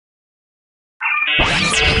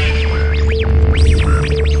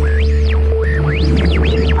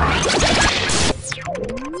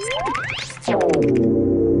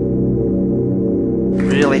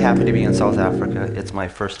happy to be in South Africa. It's my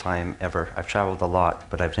first time ever. I've traveled a lot,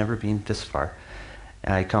 but I've never been this far.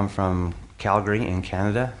 I come from Calgary in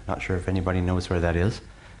Canada. Not sure if anybody knows where that is,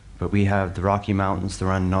 but we have the Rocky Mountains that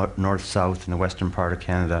run north-south in the western part of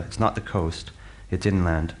Canada. It's not the coast, it's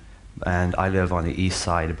inland. And I live on the east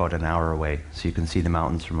side, about an hour away, so you can see the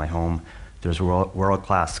mountains from my home. There's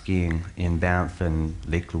world-class skiing in Banff and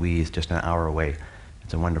Lake Louise, just an hour away.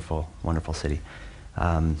 It's a wonderful, wonderful city.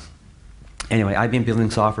 Anyway, I've been building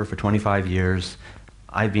software for 25 years.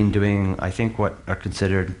 I've been doing, I think, what are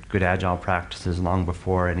considered good Agile practices long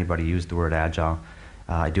before anybody used the word Agile.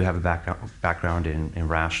 I do have a background in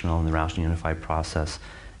Rational and the Rational Unified Process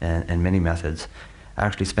and many methods. I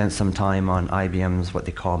actually spent some time on IBM's what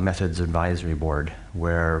they call Methods Advisory Board,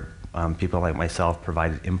 where people like myself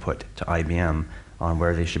provided input to IBM on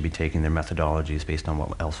where they should be taking their methodologies based on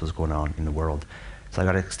what else was going on in the world. So I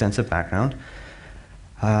got an extensive background.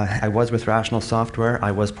 I was with Rational Software.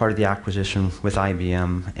 I was part of the acquisition with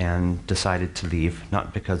IBM and decided to leave,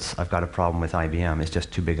 not because I've got a problem with IBM, it's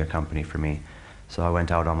just too big a company for me. So I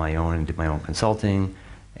went out on my own and did my own consulting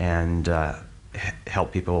and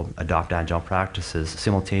helped people adopt Agile practices.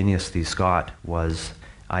 Simultaneously, Scott was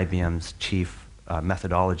IBM's chief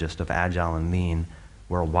methodologist of Agile and Lean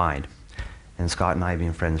worldwide. And Scott and I have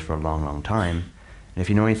been friends for a long, long time. And if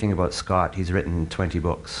you know anything about Scott, he's written 20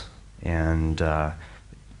 books. And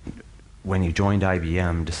when he joined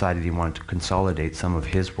IBM, decided he wanted to consolidate some of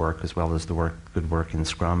his work as well as the good work in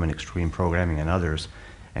Scrum and Extreme Programming and others,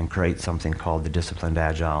 and create something called the Disciplined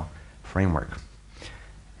Agile Framework.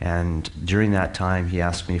 And during that time, he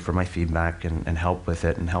asked me for my feedback and help with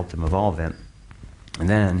it and helped him evolve it. And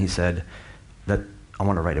then he said, I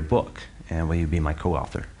want to write a book, and will you be my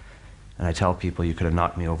co-author? And I tell people you could have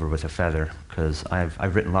knocked me over with a feather, because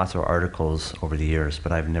I've written lots of articles over the years,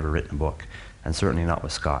 but I've never written a book, and certainly not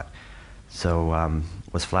with Scott. So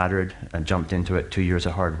was flattered and jumped into it. 2 years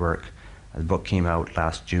of hard work. The book came out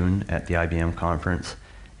last June at the IBM conference,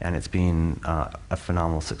 and it's been a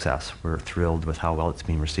phenomenal success. We're thrilled with how well it's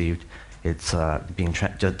been received. It's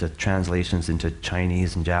the translations into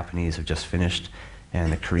Chinese and Japanese have just finished,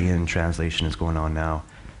 and the Korean translation is going on now.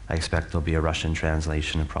 I expect there'll be a Russian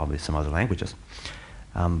translation and probably some other languages.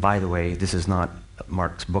 By the way, this is not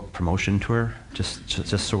Mark's book promotion tour, just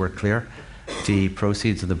so we're clear. The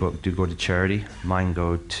proceeds of the book do go to charity. Mine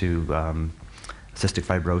go to cystic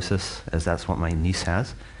fibrosis, as that's what my niece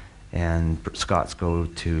has, and Scott's go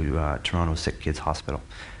to Toronto Sick Kids Hospital.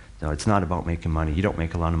 No, it's not about making money. You don't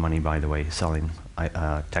make a lot of money, by the way, selling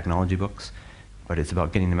technology books, but it's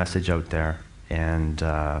about getting the message out there and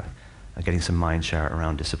getting some mind share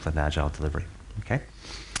around disciplined agile delivery. Okay.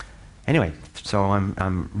 Anyway, so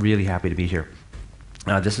I'm really happy to be here.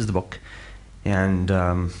 This is the book. And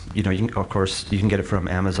you know, of course, you can get it from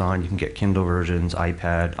Amazon. You can get Kindle versions,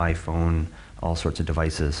 iPad, iPhone, all sorts of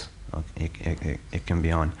devices. It can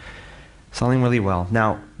be on. Selling really well.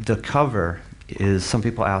 Now, the cover is. Some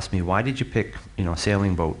people ask me, why did you pick, a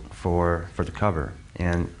sailing boat for the cover?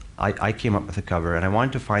 And I came up with the cover, and I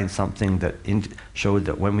wanted to find something that showed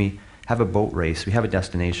that when we have a boat race, we have a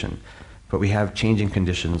destination, but we have changing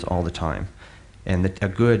conditions all the time, and a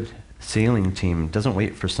good sailing team doesn't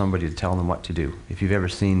wait for somebody to tell them what to do. If you've ever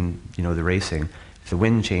seen, the racing, if the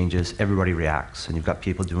wind changes, everybody reacts, and you've got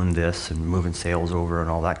people doing this and moving sails over and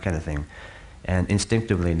all that kind of thing. And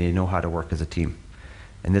instinctively, they know how to work as a team.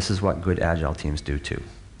 And this is what good Agile teams do too.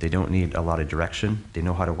 They don't need a lot of direction. They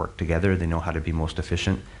know how to work together. They know how to be most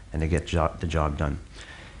efficient, and they get the job done.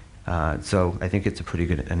 So I think it's a pretty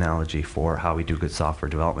good analogy for how we do good software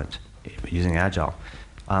development using Agile.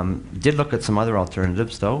 Did look at some other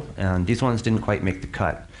alternatives though, and these ones didn't quite make the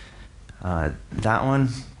cut. That one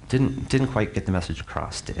didn't quite get the message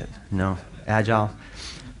across, did it? No, Agile,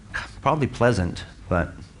 probably pleasant,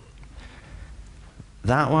 but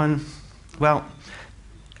that one, well,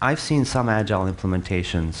 I've seen some Agile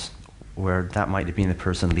implementations where that might have been the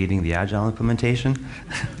person leading the Agile implementation.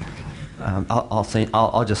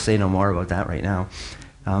 I'll just say no more about that right now.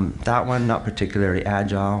 That one, not particularly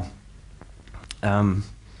Agile. The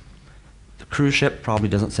cruise ship probably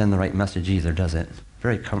doesn't send the right message either, does it?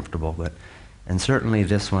 Very comfortable, and certainly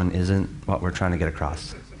this one isn't what we're trying to get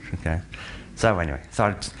across. Okay. So anyway,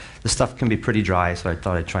 the stuff can be pretty dry, so I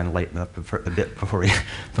thought I'd try and lighten up a bit before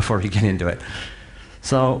we get into it.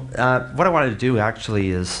 So what I wanted to do actually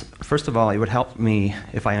is, first of all, it would help me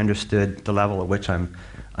if I understood the level at which I'm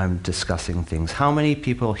discussing things. How many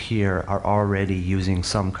people here are already using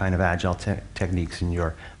some kind of Agile techniques in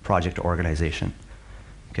your project organization?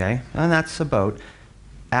 Okay, and that's about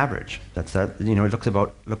average. It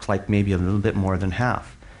looks like maybe a little bit more than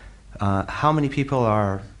half. How many people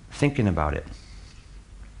are thinking about it?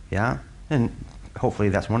 Yeah? And hopefully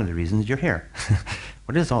that's one of the reasons you're here.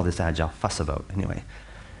 What is all this Agile fuss about, anyway?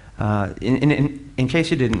 In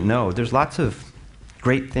case you didn't know, there's lots of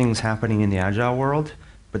great things happening in the Agile world,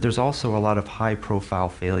 but there's also a lot of high-profile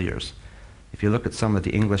failures. If you look at some of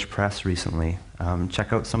the English press recently,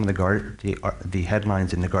 check out some of the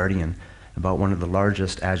headlines in The Guardian about one of the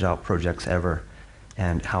largest Agile projects ever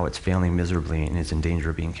and how it's failing miserably and is in danger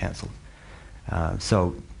of being canceled.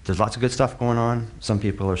 So there's lots of good stuff going on. Some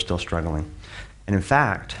people are still struggling. And in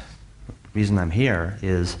fact, the reason I'm here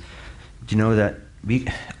is, do you know that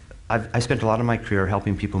I spent a lot of my career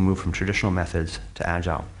helping people move from traditional methods to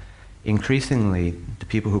Agile. Increasingly, the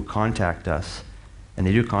people who contact us, and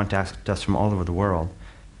they do contact us from all over the world,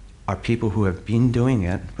 are people who have been doing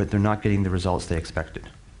it, but they're not getting the results they expected.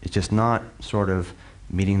 It's just not sort of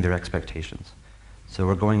meeting their expectations. So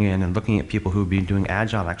we're going in and looking at people who've been doing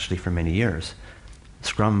Agile actually for many years,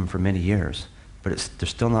 Scrum for many years, but they're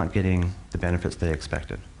still not getting the benefits they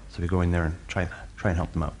expected. So we go in there and try and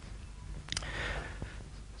help them out.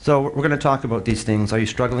 So we're going to talk about these things. Are you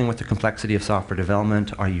struggling with the complexity of software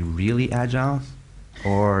development? Are you really Agile?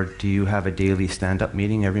 Or do you have a daily stand-up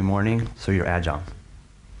meeting every morning, so you're Agile?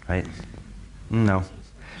 Right? No.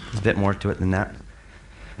 There's a bit more to it than that.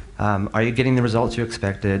 Are you getting the results you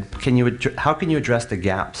expected? How can you address the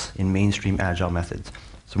gaps in mainstream Agile methods?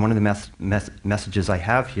 So one of the messages I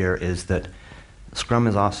have here is that Scrum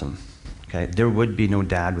is awesome. Okay? There would be no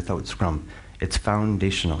DAD without Scrum. It's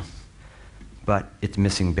foundational, but it's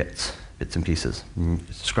missing bits and pieces.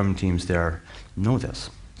 Scrum teams there know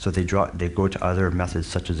this. So they go to other methods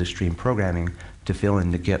such as extreme programming to fill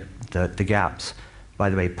in the gaps,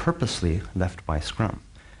 by the way, purposely left by Scrum.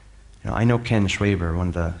 I know Ken Schwaber, one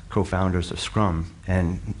of the co-founders of Scrum,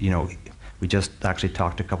 and we just actually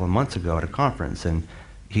talked a couple of months ago at a conference, and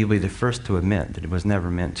he'll be the first to admit that it was never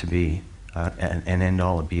meant to be an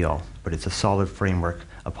end-all, a be-all, but it's a solid framework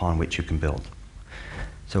upon which you can build.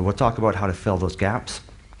 So we'll talk about how to fill those gaps.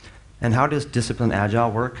 And how does Disciplined Agile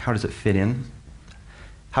work? How does it fit in?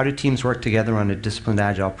 How do teams work together on a Disciplined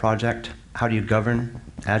Agile project? How do you govern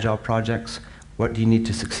Agile projects? What do you need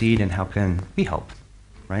to succeed, and how can we help?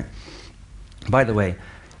 Right? By the way,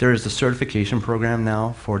 there is a certification program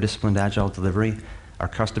now for Disciplined Agile Delivery. Our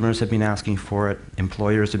customers have been asking for it.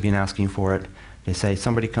 Employers have been asking for it. They say,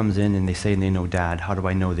 somebody comes in and they say they know DAD. How do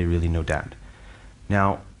I know they really know DAD?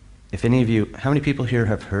 Now, if any of you, how many people here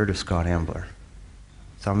have heard of Scott Ambler?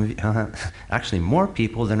 Some of you, actually more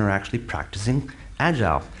people than are actually practicing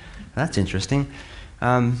Agile. That's interesting.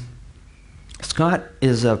 Scott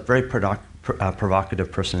is a very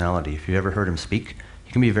provocative personality. If you ever heard him speak,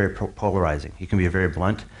 he can be very polarizing. He can be very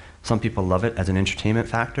blunt. Some people love it as an entertainment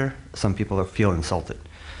factor. Some people feel insulted.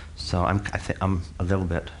 So I'm a little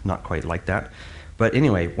bit not quite like that. But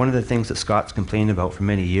anyway, one of the things that Scott's complained about for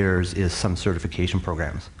many years is some certification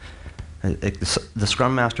programs. The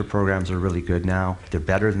Scrum Master programs are really good now. They're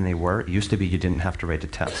better than they were. It used to be you didn't have to write a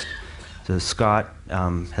test. So Scott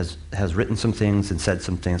has written some things and said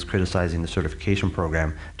some things criticizing the certification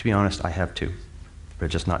program. To be honest, I have too,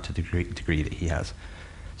 but just not to the degree that he has.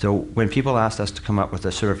 So when people asked us to come up with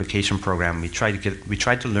a certification program, we tried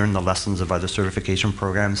to learn the lessons of other certification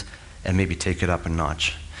programs and maybe take it up a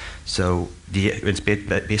notch. So it's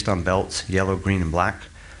based on belts, yellow, green, and black.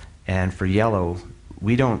 And for yellow,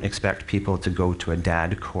 we don't expect people to go to a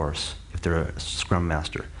DAD course if they're a Scrum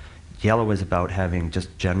Master. Yellow is about having just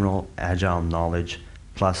general Agile knowledge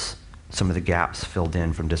plus some of the gaps filled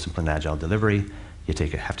in from Disciplined Agile Delivery. You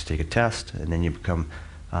have to take a test, and then you become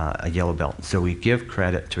a yellow belt. So we give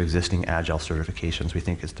credit to existing Agile certifications. We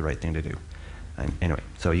think it's the right thing to do. And anyway,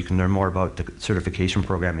 so you can learn more about the certification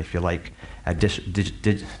program if you like at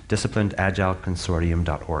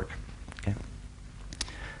disciplinedagileconsortium.org. Okay.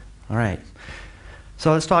 All right.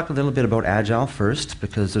 So let's talk a little bit about Agile first,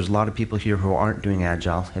 because there's a lot of people here who aren't doing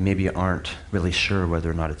Agile and maybe aren't really sure whether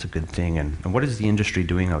or not it's a good thing. And what is the industry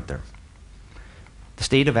doing out there? The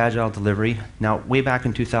state of Agile delivery. Now, way back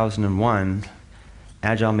in 2001,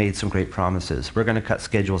 Agile made some great promises. We're going to cut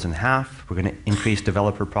schedules in half. We're going to increase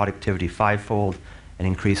developer productivity 5-fold and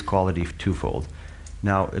increase quality 2-fold.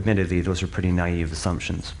 Now, admittedly, those are pretty naive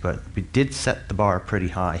assumptions, but we did set the bar pretty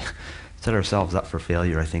high, set ourselves up for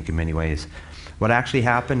failure, I think, in many ways. What actually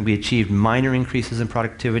happened, we achieved minor increases in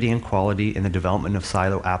productivity and quality in the development of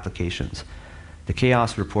silo applications. The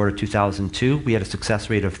Chaos Report of 2002, we had a success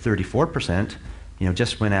rate of 34%,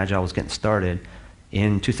 just when Agile was getting started.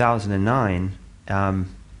 In 2009,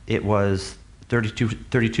 it was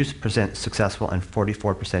 32% successful and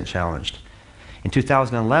 44% challenged. In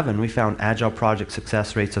 2011, we found Agile project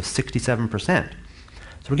success rates of 67%. So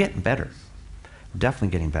we're getting better. We're definitely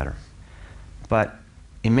getting better. But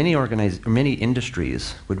in many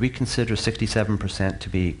industries, would we consider 67% to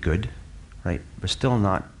be good? Right? We're still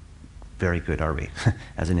not very good, are we,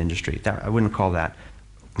 as an industry? I wouldn't call that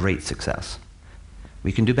great success.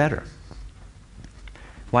 We can do better.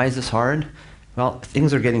 Why is this hard? Well,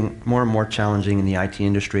 things are getting more and more challenging in the IT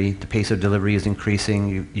industry. The pace of delivery is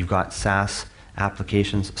increasing. You've got SaaS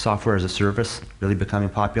applications, software as a service, really becoming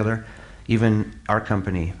popular. Even our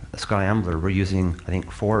company, Scott Ambler, we're using, I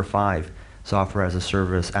think, 4 or 5 software as a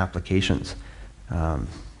service applications.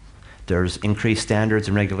 There's increased standards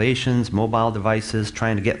and regulations, mobile devices,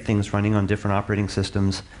 trying to get things running on different operating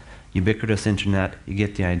systems, ubiquitous internet, you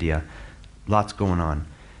get the idea. Lots going on.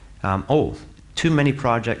 Too many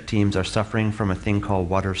project teams are suffering from a thing called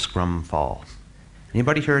water scrum fall.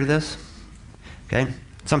 Anybody heard of this? Okay,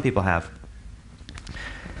 some people have.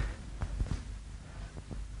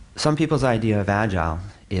 Some people's idea of Agile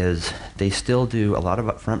is they still do a lot of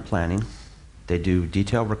upfront planning. They do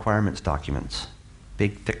detailed requirements documents,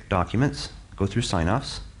 big, thick documents, go through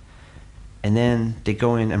sign-offs, and then they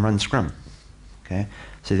go in and run Scrum. Okay?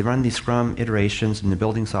 So they run these Scrum iterations and they're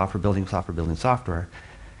building software.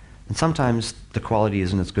 And sometimes the quality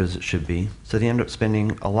isn't as good as it should be, so they end up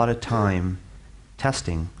spending a lot of time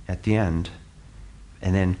testing at the end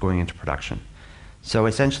and then going into production. So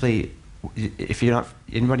essentially, if you're not,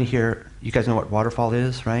 anybody here, you guys know what waterfall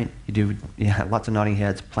is, right? You have lots of nodding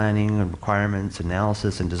heads, planning and requirements,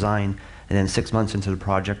 analysis and design, and then 6 months into the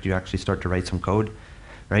project, you actually start to write some code,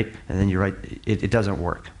 right? And then you write, it doesn't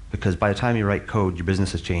work, because by the time you write code, your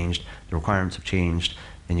business has changed, the requirements have changed,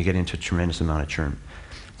 and you get into a tremendous amount of churn.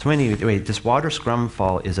 So anyway, this water scrum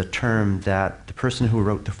fall is a term that the person who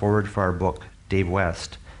wrote the foreword for our book, Dave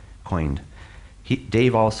West, coined.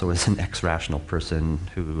 Dave also is an ex-rational person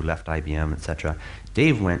who left IBM, etc.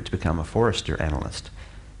 Dave went to become a Forrester analyst.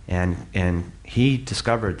 And he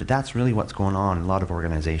discovered that that's really what's going on in a lot of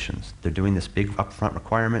organizations. They're doing this big upfront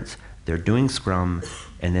requirements, they're doing Scrum,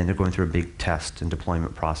 and then they're going through a big test and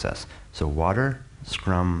deployment process. So water,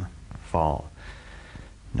 Scrum, fall.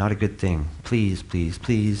 Not a good thing. Please, please,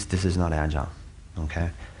 please, this is not Agile, okay?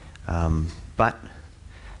 But,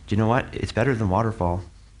 do you know what? It's better than waterfall.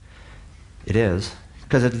 It is,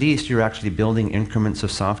 because at least you're actually building increments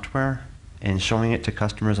of software and showing it to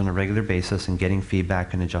customers on a regular basis and getting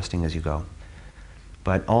feedback and adjusting as you go.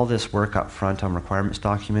 But all this work up front on requirements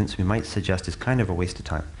documents, we might suggest is kind of a waste of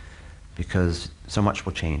time, because so much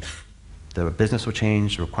will change. The business will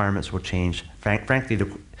change, the requirements will change. Frankly,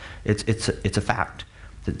 it's a fact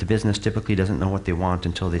that the business typically doesn't know what they want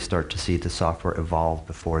until they start to see the software evolve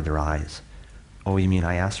before their eyes. Oh, you mean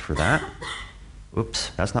I asked for that? Oops,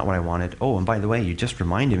 that's not what I wanted. Oh, and by the way, you just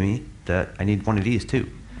reminded me that I need one of these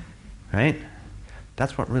too, right?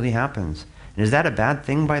 That's what really happens. And is that a bad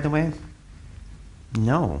thing, by the way?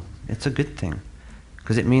 No, it's a good thing,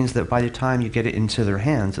 because it means that by the time you get it into their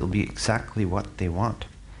hands, it'll be exactly what they want,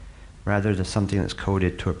 rather than something that's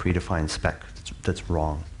coded to a predefined spec that's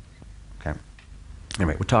wrong. Okay.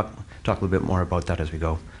 Anyway, we'll talk a little bit more about that as we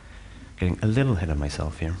go. Getting a little ahead of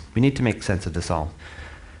myself here. We need to make sense of this all.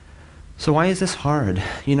 So why is this hard?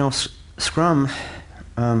 You know, Scrum,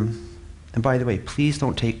 and by the way, please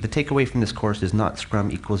don't the takeaway from this course is not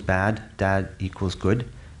Scrum equals bad, Dad equals good.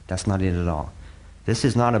 That's not it at all. This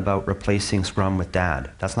is not about replacing Scrum with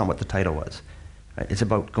Dad. That's not what the title was. Right? It's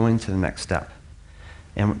about going to the next step.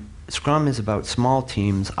 And Scrum is about small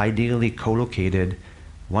teams, ideally co-located,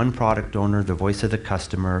 one product owner, the voice of the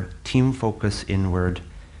customer, team focus inward.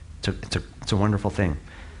 It's a wonderful thing.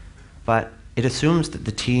 But it assumes that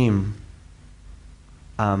the team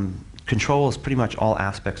controls pretty much all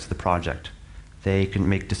aspects of the project. They can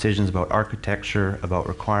make decisions about architecture, about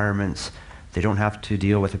requirements. They don't have to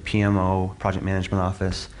deal with a PMO, project management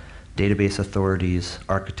office, database authorities,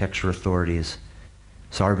 architecture authorities,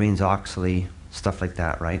 Sarbanes-Oxley, stuff like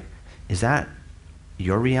that, right? Is that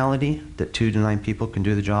your reality, that 2 to 9 people can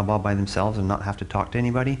do the job all by themselves and not have to talk to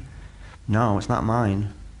anybody? No, it's not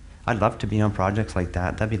mine. I'd love to be on projects like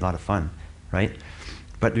that. That'd be a lot of fun, right?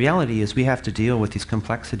 But the reality is we have to deal with these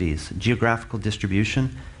complexities. Geographical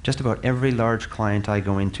distribution, just about every large client I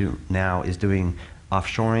go into now is doing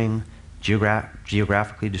offshoring,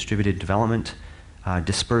 geographically distributed development,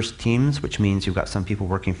 dispersed teams, which means you've got some people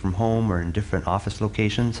working from home or in different office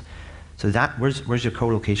locations. So where's your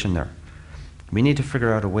co-location there? We need to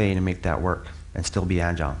figure out a way to make that work and still be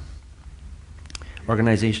agile.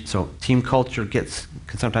 Organization, so team culture can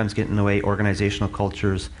sometimes get in the way, organizational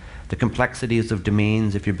cultures, the complexities of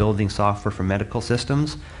domains if you're building software for medical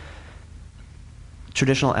systems.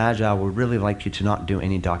 Traditional Agile would really like you to not do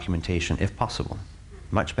any documentation if possible.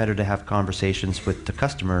 Much better to have conversations with the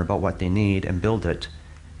customer about what they need and build it,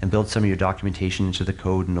 and build some of your documentation into the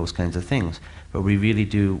code and those kinds of things. But we really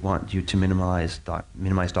do want you to minimize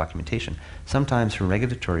documentation. Sometimes for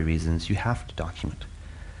regulatory reasons, you have to document.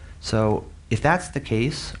 So if that's the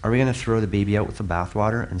case, are we going to throw the baby out with the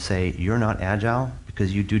bathwater and say, you're not agile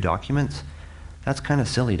because you do documents? That's kind of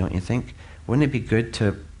silly, don't you think? Wouldn't it be good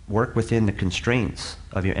to work within the constraints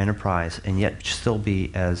of your enterprise and yet still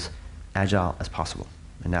be as agile as possible?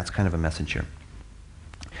 And that's kind of a message here.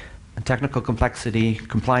 And technical complexity,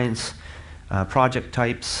 compliance, project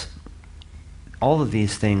types, all of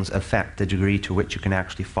these things affect the degree to which you can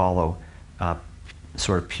actually follow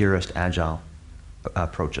sort of purist agile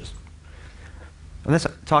approaches. And let's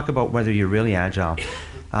talk about whether you're really agile.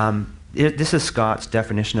 This is Scott's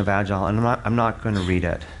definition of agile, and I'm not going to read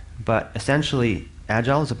it. But essentially,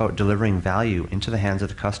 agile is about delivering value into the hands of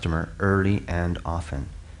the customer early and often.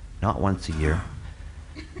 Not once a year,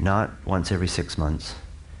 not once every 6 months.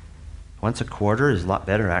 Once a quarter is a lot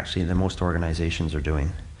better, actually, than most organizations are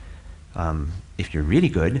doing. If you're really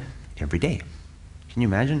good, every day. Can you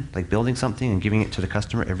imagine, like, building something and giving it to the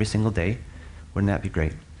customer every single day? Wouldn't that be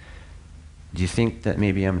great? Do you think that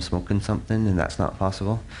maybe I'm smoking something and that's not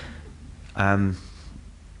possible?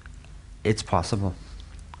 It's possible.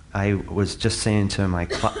 I was just saying to my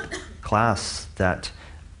class that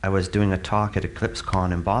I was doing a talk at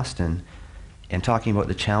EclipseCon in Boston and talking about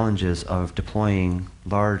the challenges of deploying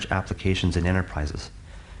large applications in enterprises.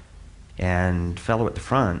 And the fellow at the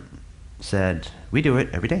front said, we do it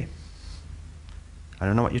every day. I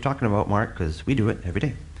don't know what you're talking about, Mark, because we do it every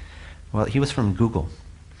day. Well, he was from Google.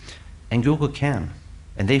 And Google can.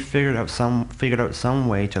 And they figured out some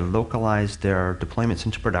way to localize their deployments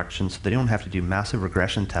into production so they don't have to do massive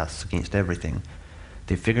regression tests against everything.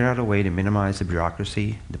 They figured out a way to minimize the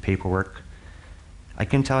bureaucracy, the paperwork. I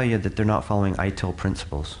can tell you that they're not following ITIL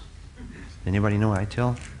principles. Anybody know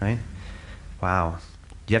ITIL, right? Wow.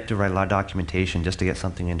 You have to write a lot of documentation just to get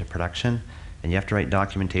something into production, and you have to write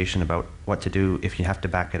documentation about what to do if you have to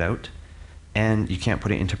back it out. And you can't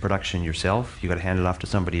put it into production yourself. You've got to hand it off to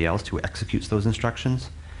somebody else who executes those instructions.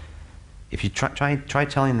 If you try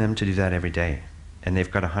telling them to do that every day, and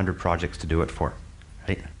they've got 100 projects to do it for,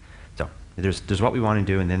 right? So there's what we want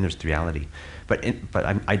to do, and then there's the reality. But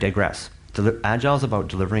I digress. Agile is about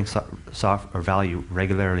delivering value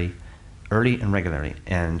regularly, early and regularly,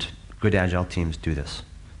 and good Agile teams do this.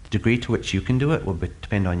 The degree to which you can do it will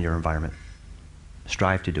depend on your environment.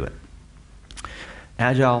 Strive to do it.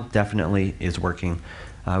 Agile definitely is working.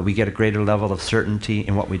 We get a greater level of certainty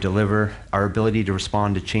in what we deliver. Our ability to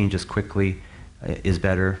respond to changes quickly is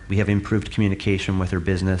better. We have improved communication with our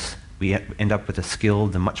business. We end up with a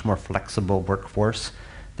skilled and much more flexible workforce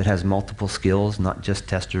that has multiple skills, not just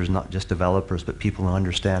testers, not just developers, but people who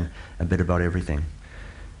understand a bit about everything.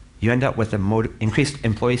 You end up with increased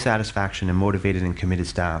employee satisfaction and motivated and committed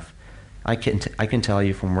staff. I can tell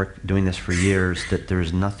you from work doing this for years that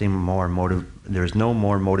there's no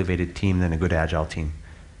more motivated team than a good Agile team.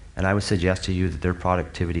 And I would suggest to you that their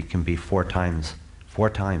productivity can be four times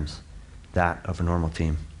that of a normal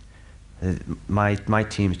team. My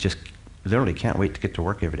teams just literally can't wait to get to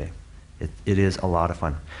work every day. It is a lot of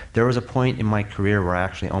fun. There was a point in my career where I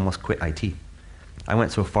actually almost quit IT. I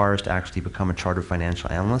went so far as to actually become a chartered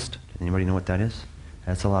financial analyst. Anybody know what that is?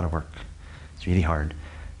 That's a lot of work. It's really hard.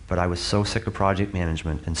 But I was so sick of project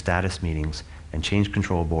management and status meetings and change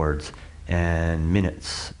control boards and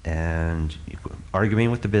minutes and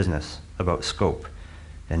arguing with the business about scope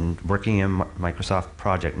and working in Microsoft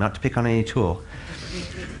Project, not to pick on any tool,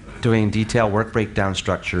 doing detailed work breakdown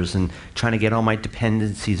structures and trying to get all my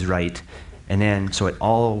dependencies right. And then, so it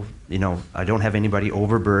all, I don't have anybody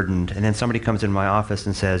overburdened. And then somebody comes in my office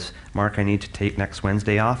and says, Mark, I need to take next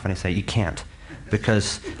Wednesday off. And I say, you can't,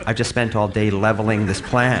 because I've just spent all day leveling this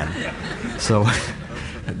plan. So,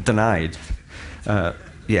 denied.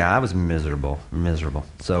 Yeah, I was miserable.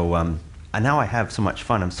 So, and now I have so much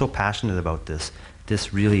fun. I'm so passionate about this.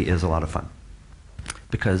 This really is a lot of fun.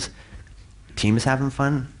 Because the team is having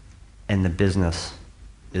fun, and the business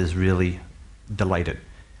is really delighted.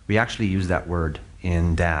 We actually use that word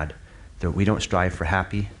in DAD, that we don't strive for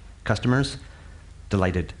happy customers,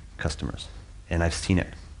 delighted customers. And I've seen it.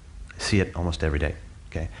 I see it almost every day.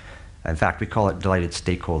 Okay. In fact, we call it delighted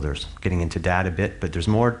stakeholders, getting into DAD a bit, but there's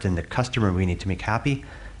more than the customer we need to make happy.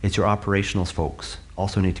 It's your operationals folks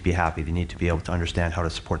also need to be happy. They need to be able to understand how to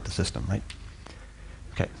support the system, right?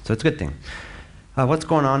 Okay, so it's a good thing. What's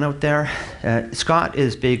going on out there? Scott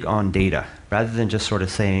is big on data. Rather than just sort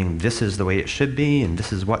of saying this is the way it should be and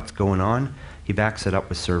this is what's going on, he backs it up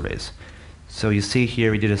with surveys. So you see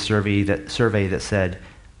here we did a survey that said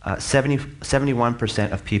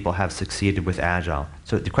 71% of people have succeeded with Agile.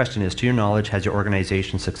 So the question is, to your knowledge, has your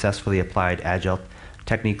organization successfully applied Agile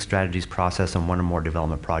techniques, strategies, process on one or more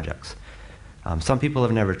development projects? Some people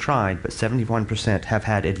have never tried, but 71% have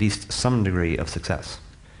had at least some degree of success.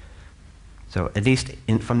 So at least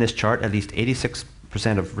from this chart, at least 86%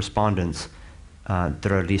 of respondents that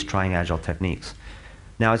are at least trying Agile techniques.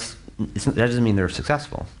 Now, that doesn't mean they're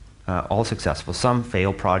successful, all successful. Some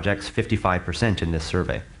fail projects, 55% in this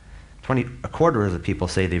survey. A quarter of the people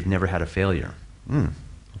say they've never had a failure.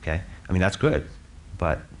 Okay, I mean, that's good,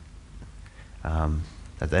 but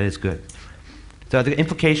that is good. So the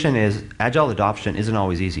implication is Agile adoption isn't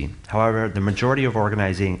always easy. However, the majority of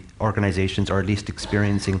organizations are at least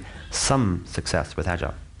experiencing some success with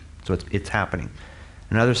Agile. So it's happening.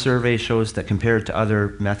 Another survey shows that compared to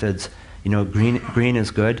other methods, green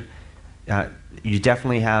is good. You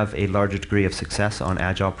definitely have a larger degree of success on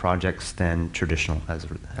Agile projects than traditional,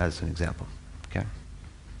 as an example. Okay.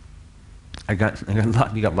 We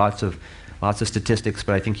got lots of statistics,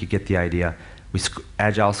 but I think you get the idea.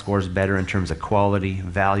 Agile scores better in terms of quality,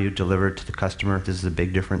 value delivered to the customer. This is a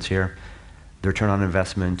big difference here. The return on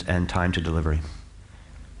investment and time to delivery.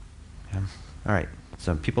 Okay. All right,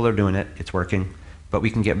 so people are doing it, it's working, but we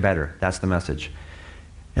can get better. That's the message.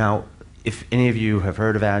 Now, if any of you have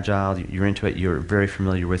heard of Agile, you're into it, you're very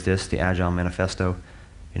familiar with this, the Agile Manifesto.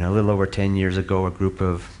 A little over 10 years ago, a group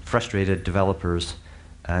of frustrated developers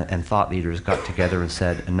and thought leaders got together and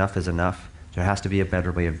said, enough is enough. There has to be a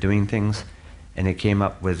better way of doing things. And it came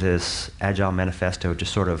up with this Agile Manifesto,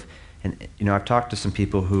 just sort of, and I've talked to some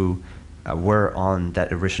people who were on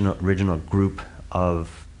that original group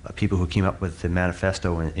of people who came up with the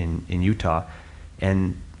manifesto in Utah.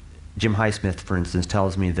 And Jim Highsmith, for instance,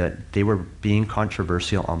 tells me that they were being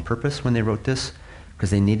controversial on purpose when they wrote this, because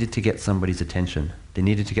they needed to get somebody's attention. They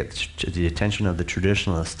needed to get the attention of the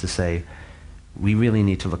traditionalists to say, we really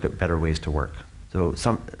need to look at better ways to work. So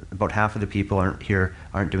about half of the people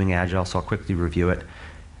aren't doing Agile, so I'll quickly review it.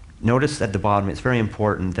 Notice at the bottom, it's very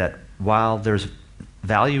important that while there's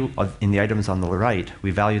value in the items on the right,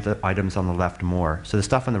 we value the items on the left more. So the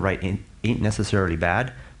stuff on the right ain't necessarily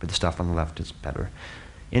bad, but the stuff on the left is better.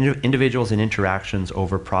 Individuals and interactions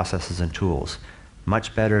over processes and tools.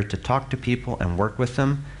 Much better to talk to people and work with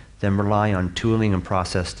them than rely on tooling and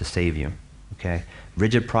process to save you. Okay?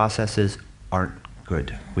 Rigid processes aren't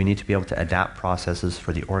good. We need to be able to adapt processes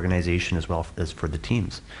for the organization as well as for the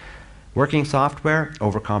teams. Working software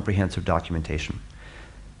over comprehensive documentation.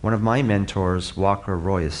 One of my mentors, Walker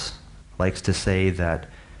Royce, likes to say that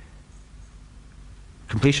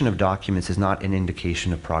completion of documents is not an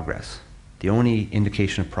indication of progress. The only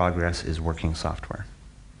indication of progress is working software.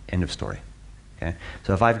 End of story. Okay?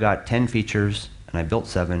 So if I've got 10 features and I built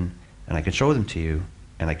 7 and I could show them to you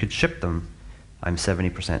and I could ship them, I'm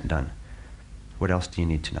 70% done. What else do you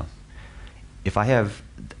need to know? If I have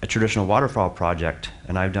a traditional waterfall project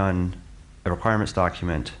and I've done a requirements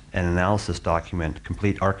document, an analysis document,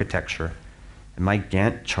 complete architecture, and my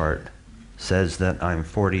Gantt chart says that I'm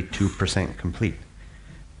 42% complete,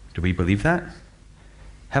 do we believe that?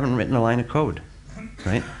 Haven't written a line of code,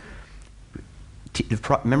 right?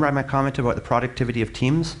 Remember my comment about the productivity of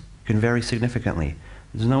teams can vary significantly.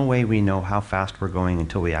 There's no way we know how fast we're going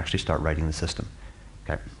until we actually start writing the system.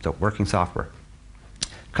 Okay, so working software.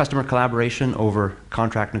 Customer collaboration over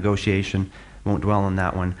contract negotiation, won't dwell on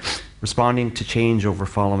that one. Responding to change over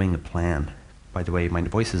following a plan. By the way, my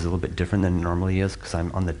voice is a little bit different than it normally is because I'm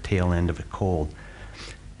on the tail end of a cold.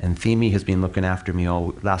 And Theme has been looking after me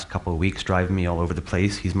all last couple of weeks, driving me all over the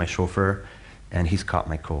place. He's my chauffeur, and he's caught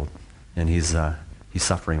my cold. And he's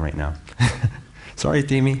suffering right now. Sorry,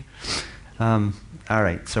 Theme. All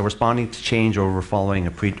right, so responding to change over following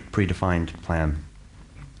a predefined plan.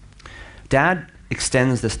 Dad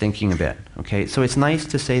extends this thinking a bit, okay? So it's nice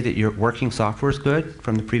to say that your working software is good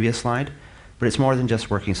from the previous slide, but it's more than just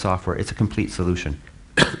working software, it's a complete solution.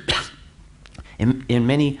 In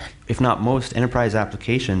many, if not most, enterprise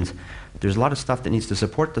applications, there's a lot of stuff that needs to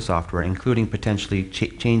support the software, including potentially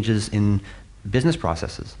changes in business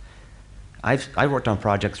processes. I've worked on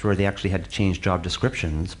projects where they actually had to change job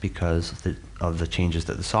descriptions because of the changes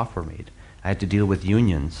that the software made. I had to deal with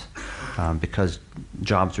unions because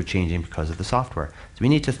jobs were changing because of the software. So we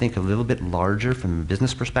need to think a little bit larger from a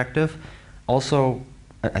business perspective. Also,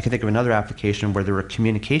 I can think of another application where there were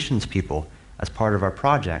communications people as part of our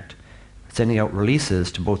project, sending out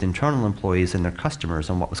releases to both internal employees and their customers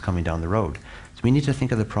on what was coming down the road. So we need to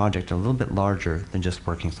think of the project a little bit larger than just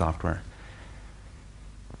working software.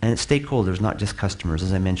 And it's stakeholders, not just customers,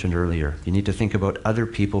 as I mentioned earlier. You need to think about other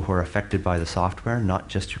people who are affected by the software, not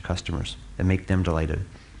just your customers, and make them delighted.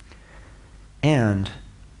 And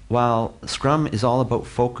while Scrum is all about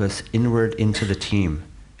focus inward into the team,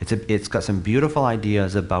 it's got some beautiful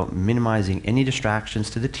ideas about minimizing any distractions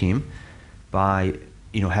to the team by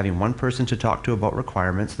having one person to talk to about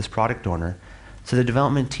requirements, this product owner, so the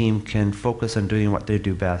development team can focus on doing what they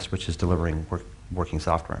do best, which is delivering working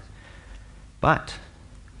software. But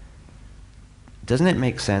doesn't it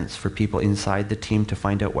make sense for people inside the team to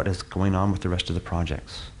find out what is going on with the rest of the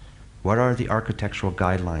projects? What are the architectural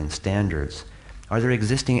guidelines, standards? Are there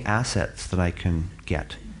existing assets that I can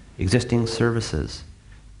get? Existing services?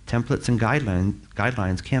 Templates and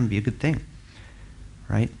guidelines can be a good thing,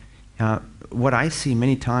 right? What I see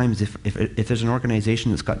many times if there's an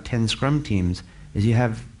organization that's got 10 Scrum teams is you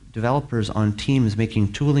have developers on teams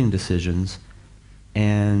making tooling decisions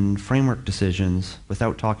and framework decisions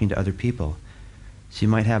without talking to other people. So you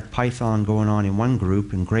might have Python going on in one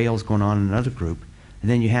group and Grails going on in another group,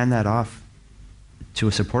 and then you hand that off to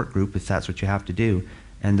a support group if that's what you have to do,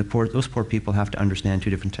 and those poor people have to understand 2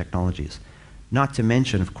 different technologies. Not to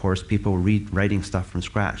mention, of course, people writing stuff from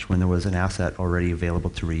scratch when there was an asset already available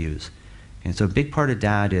to reuse. And so a big part of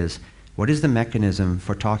DAD is, what is the mechanism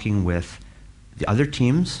for talking with the other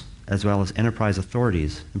teams as well as enterprise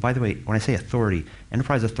authorities? And by the way, when I say authority,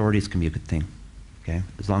 enterprise authorities can be a good thing, okay,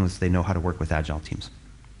 as long as they know how to work with Agile teams.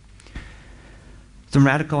 Some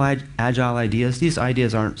radical Agile ideas. These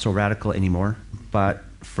ideas aren't so radical anymore, but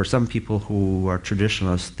for some people who are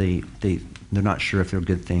traditionalists, they're not sure if they're a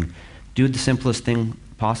good thing. Do the simplest thing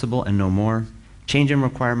possible and no more. Changing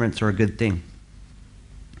requirements are a good thing,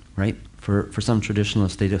 right? For some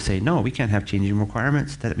traditionalists, they just say, no, we can't have changing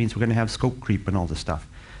requirements. That means we're going to have scope creep and all this stuff.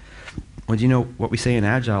 Well, what we say in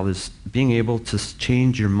Agile is being able to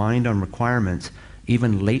change your mind on requirements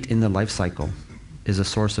even late in the life cycle is a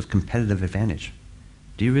source of competitive advantage.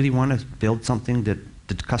 Do you really want to build something that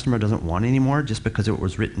the customer doesn't want anymore just because it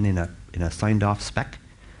was written in a signed off spec?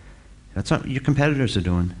 That's what your competitors are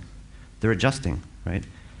doing. They're adjusting, right?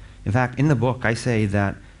 In fact, in the book, I say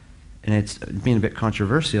that, and it's being a bit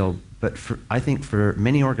controversial, but I think for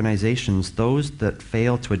many organizations, those that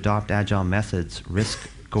fail to adopt Agile methods risk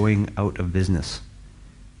going out of business.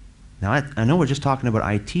 Now, I know we're just talking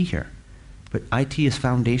about IT here, but IT is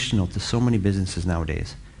foundational to so many businesses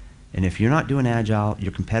nowadays. And if you're not doing Agile,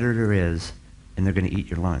 your competitor is, and they're going to eat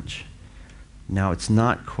your lunch. Now, it's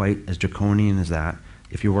not quite as draconian as that.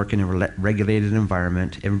 If you work in a regulated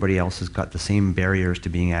environment, everybody else has got the same barriers to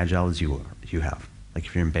being Agile as you have, like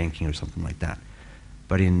if you're in banking or something like that.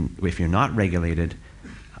 But if you're not regulated,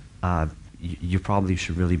 you probably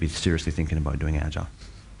should really be seriously thinking about doing Agile.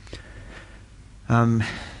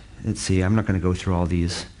 Let's see, I'm not going to go through all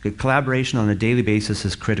these. Collaboration on a daily basis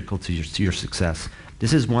is critical to your success.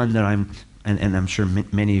 This is one that and I'm sure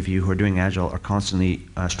many of you who are doing Agile are constantly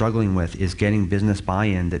struggling with, is getting business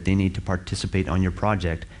buy-in that they need to participate on your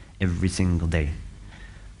project every single day.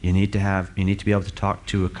 You need to be able to talk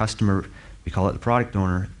to a customer, we call it the product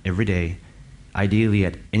owner, every day, ideally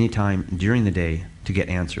at any time during the day to get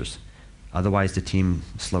answers. Otherwise the team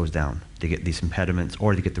slows down. They get these impediments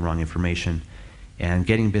or they get the wrong information. And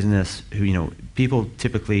getting business, people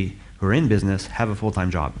typically who are in business have a full-time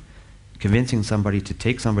job. Convincing somebody to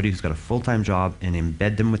take somebody who's got a full-time job and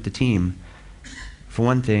embed them with the team, for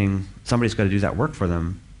one thing, somebody's got to do that work for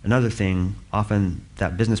them. Another thing, often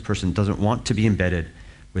that business person doesn't want to be embedded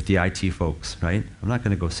with the IT folks, right? I'm not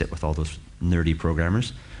going to go sit with all those nerdy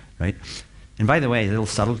programmers, right? And by the way, a little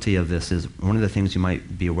subtlety of this is one of the things you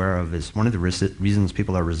might be aware of is one of the reasons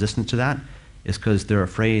people are resistant to that is because they're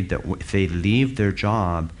afraid that if they leave their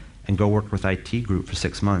job and go work with IT group for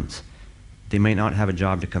 6 months, they may not have a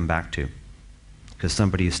job to come back to because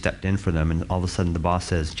somebody has stepped in for them and all of a sudden the boss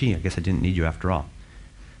says, gee, I guess I didn't need you after all.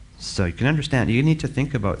 So you can understand, you need to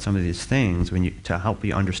think about some of these things to help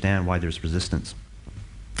you understand why there's resistance.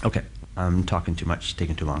 Okay, I'm talking too much,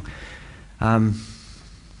 taking too long.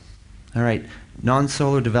 All right,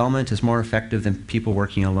 non-solo development is more effective than people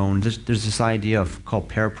working alone. There's this idea called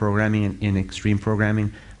pair programming in extreme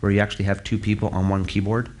programming where you actually have 2 people on one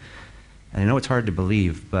keyboard. And I know it's hard to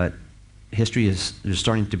believe, but there's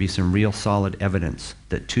starting to be some real solid evidence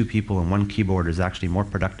that 2 people on one keyboard is actually more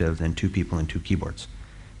productive than 2 people and 2 keyboards.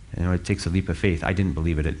 You know, it takes a leap of faith. I didn't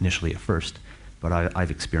believe it initially at first, but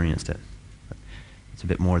I've experienced it. It's a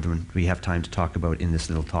bit more than we have time to talk about in this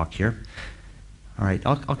little talk here. All right,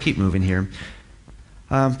 I'll keep moving here.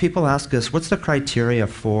 People ask us, what's the criteria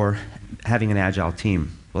for having an Agile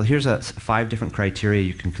team? Well, here's 5 different criteria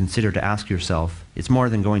you can consider to ask yourself. It's more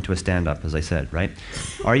than going to a stand-up, as I said, right?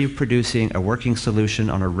 Are you producing a working solution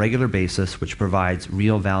on a regular basis which provides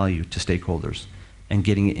real value to stakeholders and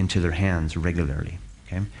getting it into their hands regularly?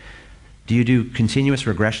 Okay? Do you do continuous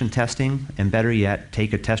regression testing? And better yet,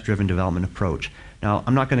 take a test-driven development approach. Now,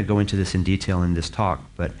 I'm not going to go into this in detail in this talk,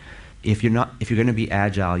 but if you're going to be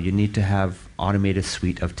agile, you need to have automated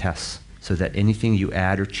suite of tests so that anything you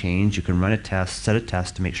add or change, you can run a test, set a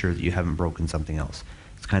test to make sure that you haven't broken something else.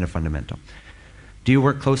 It's kind of fundamental. Do you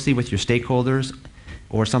work closely with your stakeholders,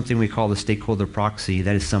 or something we call the stakeholder proxy?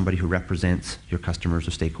 That is somebody who represents your customers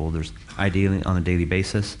or stakeholders, ideally on a daily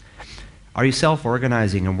basis. Are you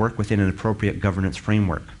self-organizing and work within an appropriate governance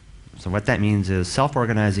framework? So what that means is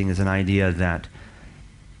self-organizing is an idea that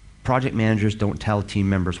project managers don't tell team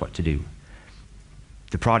members what to do.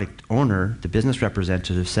 The product owner, the business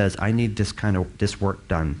representative, says, I need this work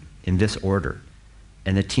done in this order.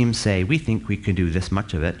 And the team say, we think we can do this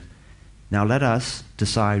much of it. Now let us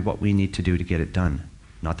decide what we need to do to get it done.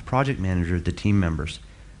 Not the project manager, the team members.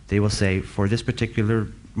 They will say, for this particular,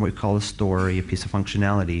 what we call a story, a piece of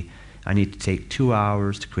functionality, I need to take 2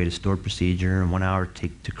 hours to create a stored procedure, and 1 hour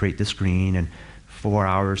to create the screen, and 4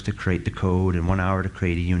 hours to create the code, and 1 hour to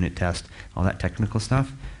create a unit test, all that technical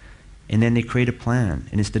stuff. And then they create a plan,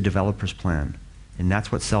 and it's the developer's plan. And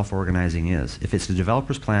that's what self-organizing is. If it's the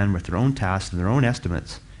developer's plan with their own tasks and their own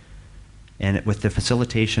estimates, and with the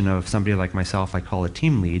facilitation of somebody like myself, I call a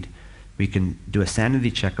team lead, we can do a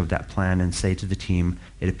sanity check of that plan and say to the team,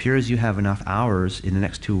 it appears you have enough hours in the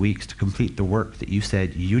next 2 weeks to complete the work that you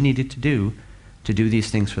said you needed to do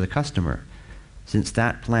these things for the customer. Since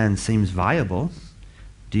that plan seems viable,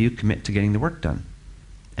 do you commit to getting the work done?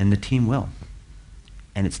 And the team will.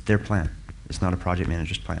 And it's their plan. It's not a project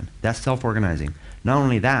manager's plan. That's self-organizing. Not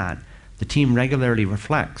only that, the team regularly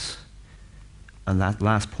reflects on that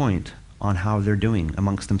last point on how they're doing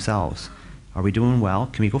amongst themselves. Are we doing well?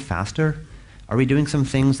 Can we go faster? Are we doing some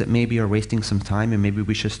things that maybe are wasting some time and maybe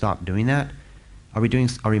we should stop doing that? Are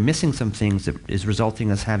we missing some things that is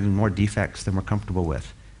resulting us having more defects than we're comfortable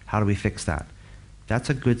with? How do we fix that? That's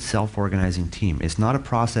a good self-organizing team. It's not a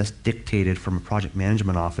process dictated from a project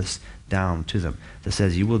management office down to them that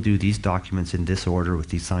says you will do these documents in this order with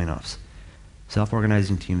these sign-offs.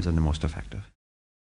 Self-organizing teams are the most effective.